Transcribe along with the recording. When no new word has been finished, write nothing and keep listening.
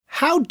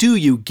how do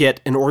you get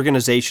an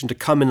organization to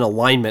come in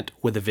alignment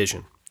with a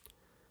vision?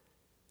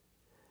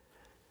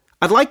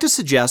 I'd like to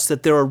suggest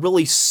that there are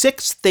really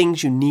 6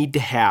 things you need to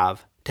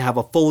have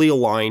a fully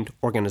aligned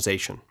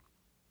organization.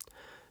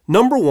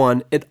 Number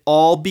 1, it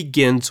all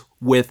begins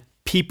with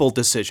people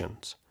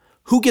decisions.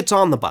 Who gets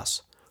on the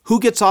bus? Who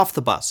gets off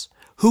the bus?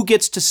 Who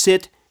gets to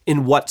sit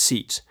in what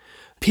seats?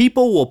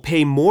 People will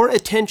pay more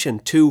attention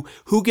to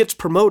who gets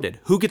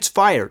promoted, who gets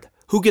fired,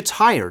 who gets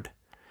hired,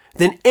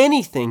 than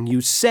anything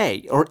you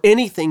say or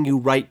anything you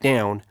write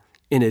down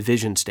in a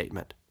vision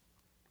statement.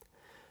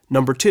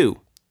 Number 2,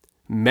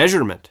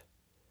 measurement.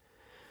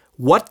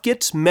 What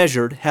gets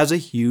measured has a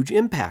huge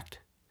impact.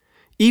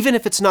 Even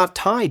if it's not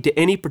tied to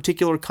any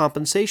particular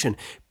compensation,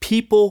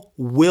 people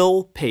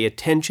will pay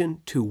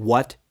attention to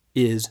what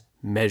is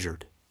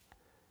measured.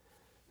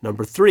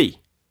 Number 3,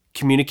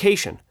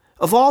 communication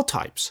of all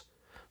types.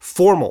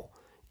 Formal,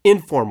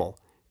 informal,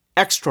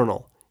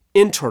 external,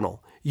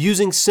 internal,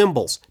 using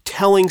symbols,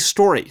 telling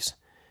stories.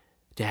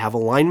 To have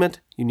alignment,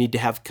 you need to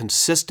have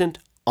consistent,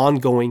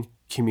 ongoing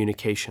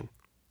communication.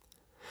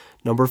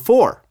 Number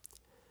 4,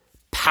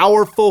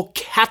 powerful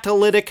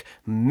catalytic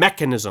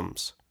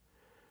mechanisms.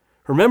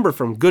 Remember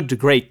from Good to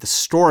Great the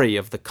story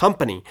of the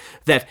company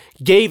that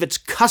gave its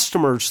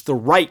customers the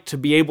right to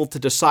be able to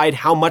decide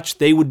how much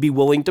they would be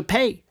willing to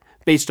pay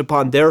based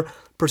upon their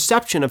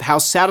perception of how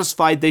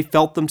satisfied they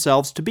felt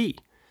themselves to be.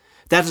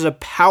 That is a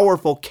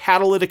powerful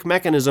catalytic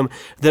mechanism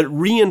that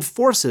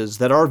reinforces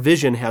that our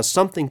vision has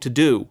something to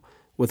do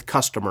with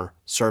customer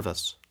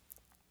service.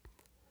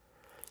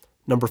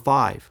 Number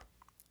 5,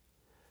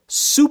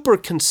 super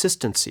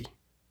consistency.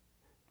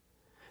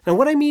 Now,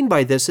 what I mean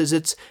by this is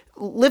it's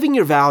living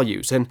your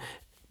values, and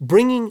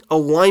bringing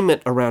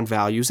alignment around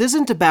values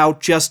isn't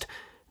about just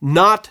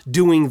not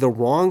doing the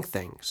wrong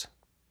things.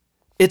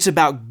 It's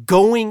about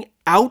going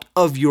out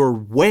of your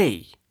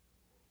way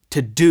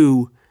to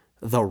do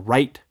the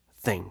right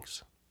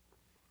things.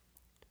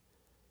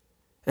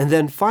 And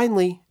then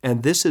finally,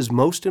 and this is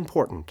most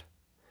important,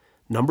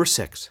 number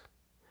 6,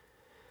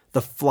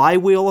 the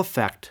flywheel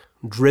effect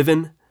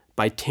driven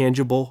by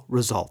tangible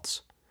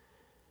results.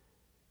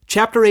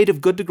 Chapter 8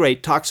 of Good to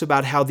Great talks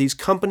about how these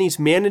companies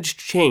managed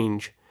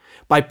change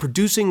by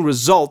producing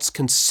results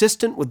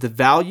consistent with the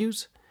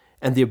values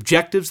and the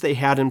objectives they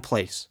had in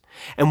place.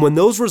 And when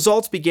those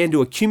results began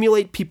to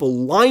accumulate, people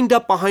lined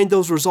up behind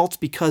those results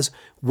because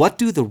what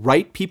do the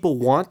right people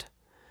want?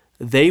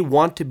 They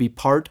want to be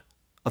part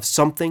of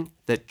something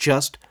that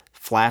just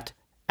flat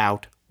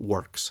out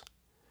works.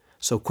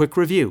 So quick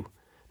review.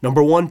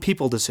 Number 1,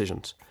 people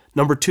decisions.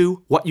 Number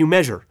 2, what you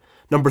measure.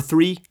 Number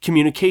 3,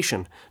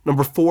 communication.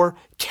 Number 4,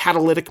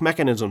 catalytic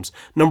mechanisms.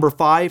 Number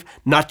 5,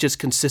 not just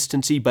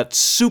consistency, but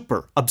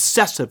super,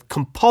 obsessive,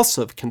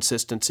 compulsive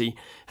consistency.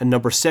 And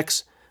number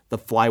 6, the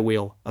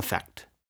flywheel effect.